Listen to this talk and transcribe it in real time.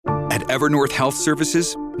At Evernorth Health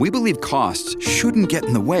Services, we believe costs shouldn't get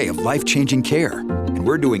in the way of life-changing care, and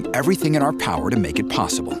we're doing everything in our power to make it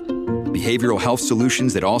possible. Behavioral health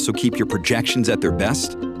solutions that also keep your projections at their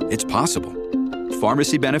best? It's possible.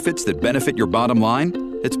 Pharmacy benefits that benefit your bottom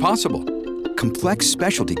line? It's possible. Complex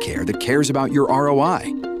specialty care that cares about your ROI?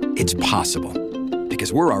 It's possible.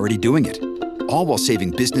 Because we're already doing it. All while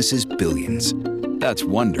saving businesses billions. That's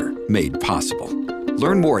Wonder made possible.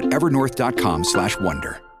 Learn more at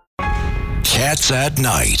evernorth.com/wonder. Cats at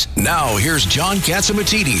Night. Now here's John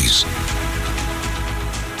Catsimatidis.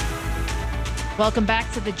 Welcome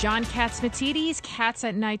back to the John Catsimatidis Cats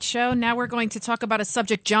at Night show. Now we're going to talk about a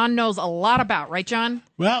subject John knows a lot about, right, John?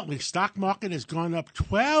 Well, the stock market has gone up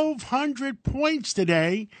 1,200 points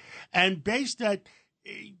today, and based that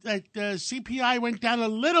CPI went down a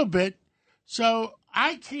little bit, so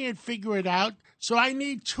I can't figure it out. So I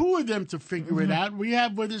need two of them to figure it out. We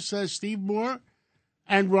have with us Steve Moore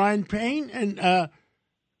and Ryan Payne. And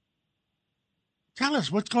tell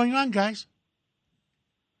us what's going on, guys.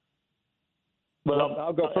 Well,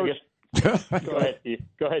 I'll go first. Go ahead,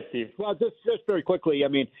 Steve. Well, just very quickly. I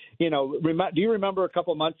mean, do you remember a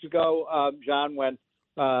couple months ago, John, when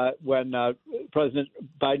President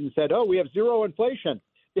Biden said, "Oh, we have zero inflation,"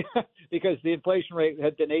 because the inflation rate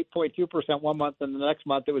had been 8.2% one month, and the next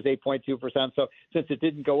month it was 8.2%. So since it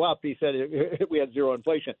didn't go up, he said we had zero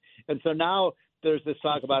inflation. And so now there's this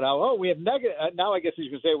talk about how, we have negative. Now I guess you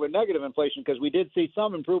can say we're negative inflation because we did see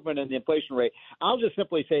some improvement in the inflation rate. I'll just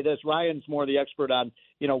simply say this. Ryan's more the expert on,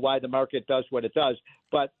 why the market does what it does.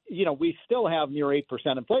 But, we still have near 8%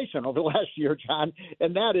 inflation over the last year, John.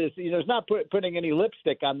 And that is, it's not putting any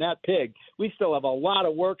lipstick on that pig. We still have a lot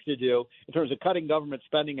of work to do in terms of cutting government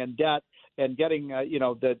spending and debt and getting,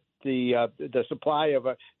 the supply of,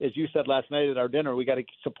 as you said last night at our dinner, we got to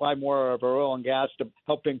supply more of our oil and gas to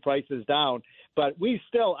help bring prices down. But we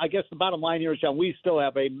still, I guess the bottom line here is, John, we still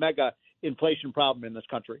have a mega inflation problem in this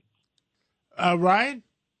country. Ryan?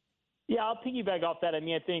 Yeah, I'll piggyback off that. I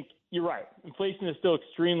mean, I think you're right. Inflation is still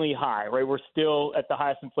extremely high, right? We're still at the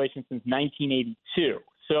highest inflation since 1982.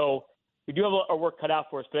 So we do have our work cut out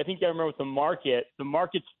for us. But I think you got to remember with the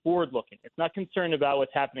market's forward-looking. It's not concerned about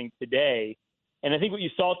what's happening today. And I think what you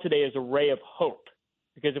saw today is a ray of hope.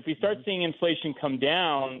 Because if we start seeing inflation come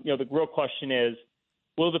down, the real question is,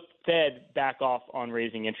 will the Fed back off on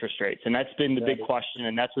raising interest rates? And that's been the big question,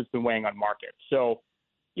 and that's what's been weighing on markets. So,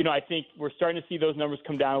 I think we're starting to see those numbers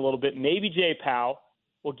come down a little bit. Maybe Jay Powell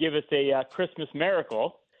will give us a Christmas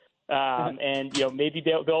miracle, and maybe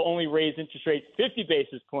they'll only raise interest rates 50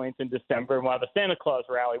 basis points in December, and we'll have a Santa Claus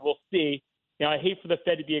rally. We'll see. I hate for the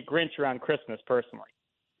Fed to be a Grinch around Christmas, personally.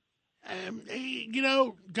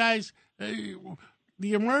 Guys,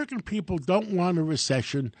 the American people don't want a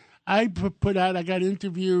recession. I got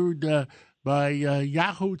interviewed by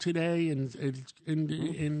Yahoo today,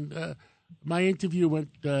 and my interview went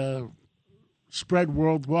spread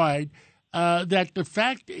worldwide. That the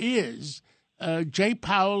fact is, Jay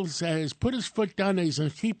Powell has put his foot down and he's going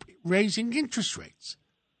to keep raising interest rates.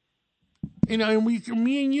 And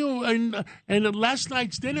me and you, and at last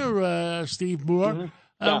night's dinner, Steve Moore,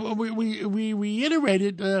 we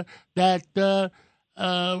reiterated that.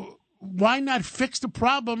 Why not fix the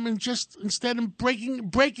problem and just instead of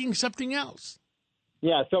breaking something else?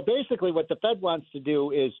 Yeah. So basically, what the Fed wants to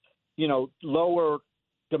do is, lower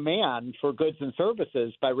demand for goods and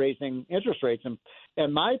services by raising interest rates.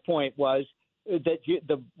 And my point was that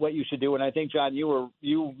what you should do, and I think, John,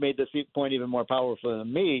 you made this point even more powerful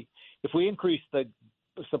than me. If we increase the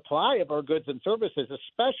supply of our goods and services,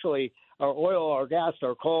 especially our oil, our gas,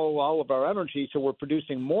 our coal, all of our energy, so we're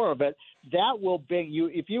producing more of it, that will bring you,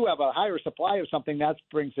 if you have a higher supply of something, that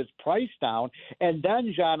brings its price down. And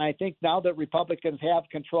then, John, I think now that Republicans have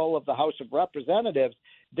control of the House of Representatives,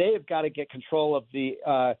 they have got to get control of the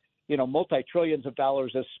multi-trillions of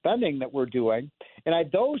dollars of spending that we're doing.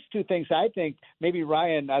 And those two things, I think, maybe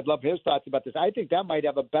Ryan, I'd love his thoughts about this. I think that might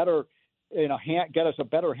have a better get us a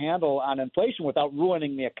better handle on inflation without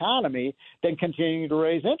ruining the economy than continuing to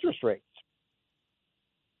raise interest rates.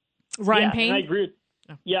 Ryan Payne? I agree.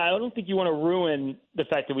 I don't think you want to ruin the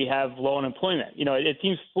fact that we have low unemployment. It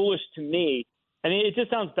seems foolish to me. I mean, it just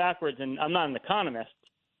sounds backwards, and I'm not an economist.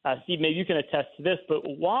 Steve, maybe you can attest to this, but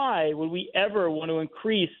why would we ever want to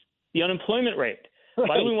increase the unemployment rate?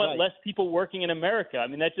 Why do we want less people working in America? I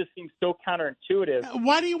mean, that just seems so counterintuitive.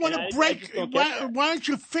 Why do you want to break? Why don't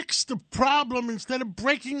you fix the problem instead of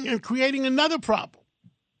breaking and creating another problem?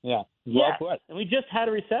 Yeah. And we just had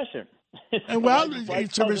a recession.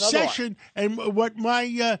 It's a recession. And what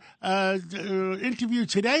my interview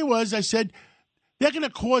today was, I said, they're going to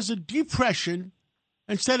cause a depression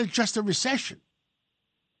instead of just a recession.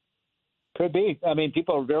 Could be. I mean,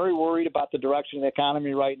 people are very worried about the direction of the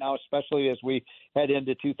economy right now, especially as we head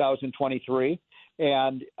into 2023.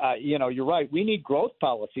 And, you're right. We need growth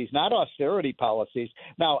policies, not austerity policies.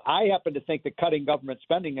 Now, I happen to think that cutting government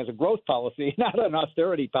spending is a growth policy, not an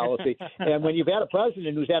austerity policy. And when you've had a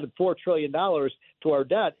president who's added $4 trillion to our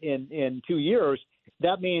debt in 2 years,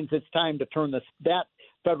 that means it's time to turn that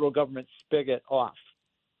federal government spigot off.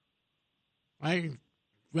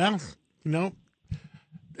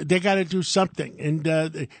 They got to do something. And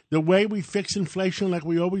the way we fix inflation, like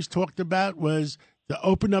we always talked about, was to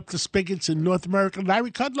open up the spigots in North America.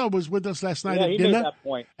 Larry Kudlow was with us last night at dinner. Made that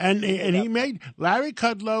point. Larry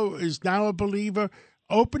Kudlow is now a believer.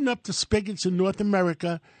 Open up the spigots in North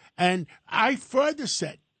America. And I further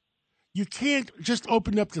said, you can't just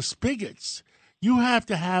open up the spigots. You have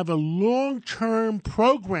to have a long-term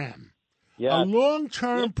program. A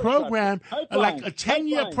long-term program, like a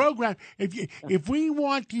 10-year program. If we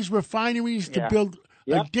want these refineries to build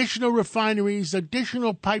additional refineries,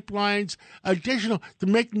 additional pipelines, to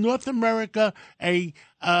make North America a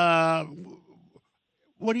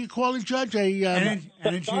what do you call it, Judge? Energy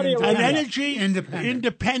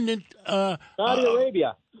independent. Saudi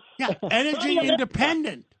Arabia. Yeah, energy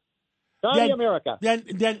independent. Saudi America.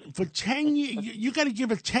 Then for 10 years, you got to give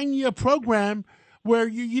a 10-year program where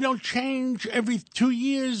you don't change every 2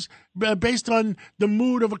 years based on the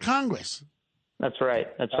mood of a Congress. That's right.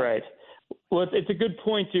 Well, it's a good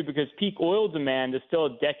point, too, because peak oil demand is still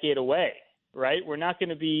a decade away, right? We're not going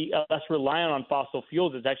to be less reliant on fossil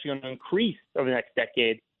fuels. It's actually going to increase over the next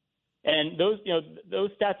decade. And those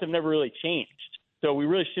stats have never really changed. So we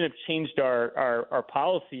really shouldn't have changed our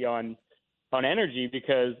policy on energy,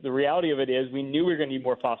 because the reality of it is we knew we were going to need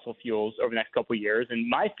more fossil fuels over the next couple of years. And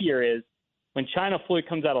my fear is when China fully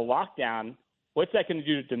comes out of lockdown, what's that going to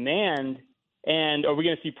do to demand? And are we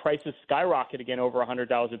going to see prices skyrocket again over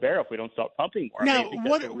 $100 a barrel if we don't start pumping more? Now, I think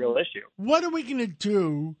that's a real issue. What are we going to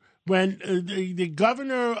do when the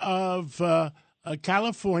governor of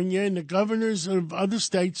California and the governors of other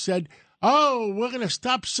states said, we're going to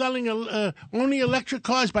stop selling only electric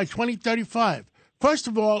cars by 2035? First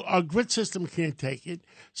of all, our grid system can't take it.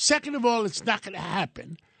 Second of all, it's not going to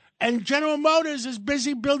happen. And General Motors is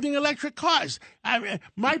busy building electric cars.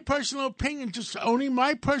 My personal opinion, just only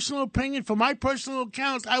my personal opinion, for my personal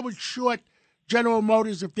account, I would short General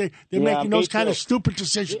Motors if they're making those kind of stupid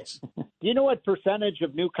decisions. Do you know what percentage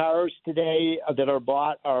of new cars today that are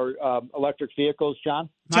bought are electric vehicles, John?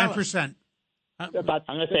 9%. I'm going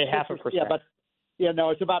to say 0.5%.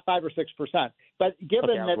 It's about 5 or 6%. But given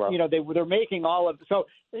that they're making all of, so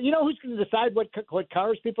who's going to decide what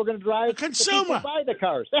cars people are going to drive? The consumer. The people buy the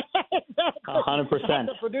cars. 100%.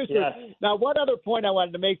 The producers. Yes. Now, one other point I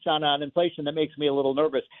wanted to make, John, on inflation that makes me a little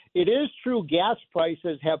nervous. It is true gas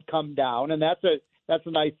prices have come down, and that's a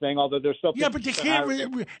nice thing. Although they're still but they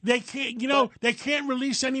can't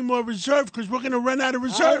release any more reserve because we're going to run out of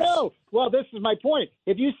reserves. I know. Well, this is my point.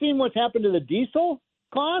 Have you seen what's happened to the diesel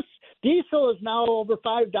costs? Diesel is now over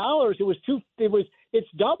 $5. It's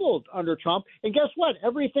doubled under Trump. And guess what?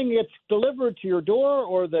 Everything gets delivered to your door,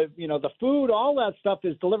 or the food, all that stuff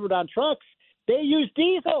is delivered on trucks. They use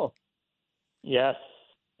diesel. Yes.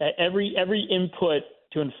 Every input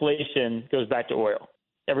to inflation goes back to oil.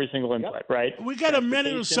 Every single input, right? We got a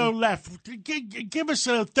minute or so left. Give us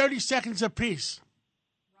 30 seconds apiece.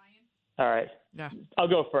 All right. Yeah. I'll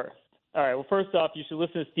go first. All right. Well, first off, you should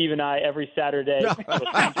listen to Steve and I every Saturday. It'll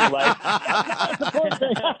change your life.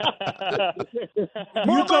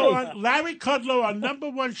 You go on. Larry Kudlow, our number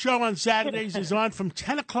one show on Saturdays, is on from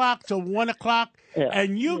 10 o'clock to 1 o'clock,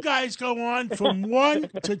 and you guys go on from 1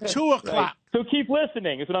 to 2 o'clock. Right. So keep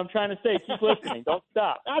listening is what I'm trying to say. Keep listening. Don't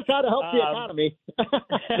stop. That's how to help the economy.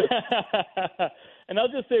 And I'll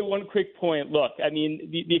just say one quick point. Look, I mean,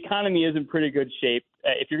 the economy is in pretty good shape.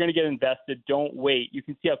 If you're going to get invested, don't wait. You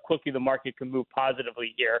can see how quickly the market can move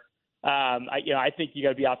positively here. I think you got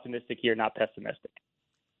to be optimistic here, not pessimistic.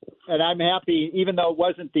 And I'm happy, even though it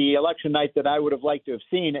wasn't the election night that I would have liked to have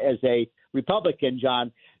seen as a Republican,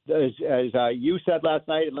 John, as you said last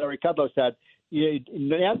night and Larry Kudlow said,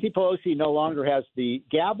 Nancy Pelosi no longer has the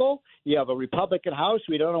gavel. You have a Republican House.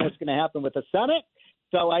 We don't know what's going to happen with the Senate.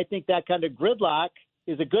 So I think that kind of gridlock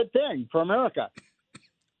is a good thing for America.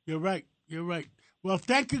 You're right. Well,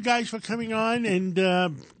 thank you guys for coming on, and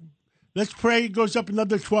let's pray it goes up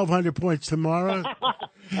another 1,200 points tomorrow.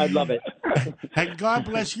 I'd love it. And God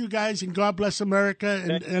bless you guys, and God bless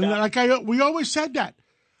America. And we always said that.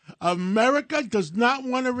 America does not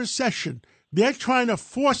want a recession. They're trying to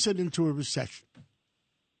force it into a recession.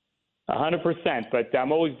 100%, but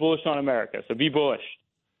I'm always bullish on America, so be bullish.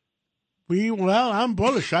 I'm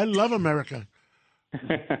bullish. I love America.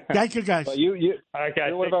 Thank you, guys. Well, you All right, guys.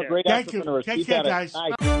 you're one of take our care. great Thank you. entrepreneurs. Take Keep care, at it. guys.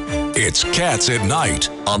 Bye. It's Cats at Night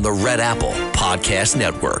on the Red Apple Podcast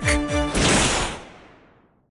Network.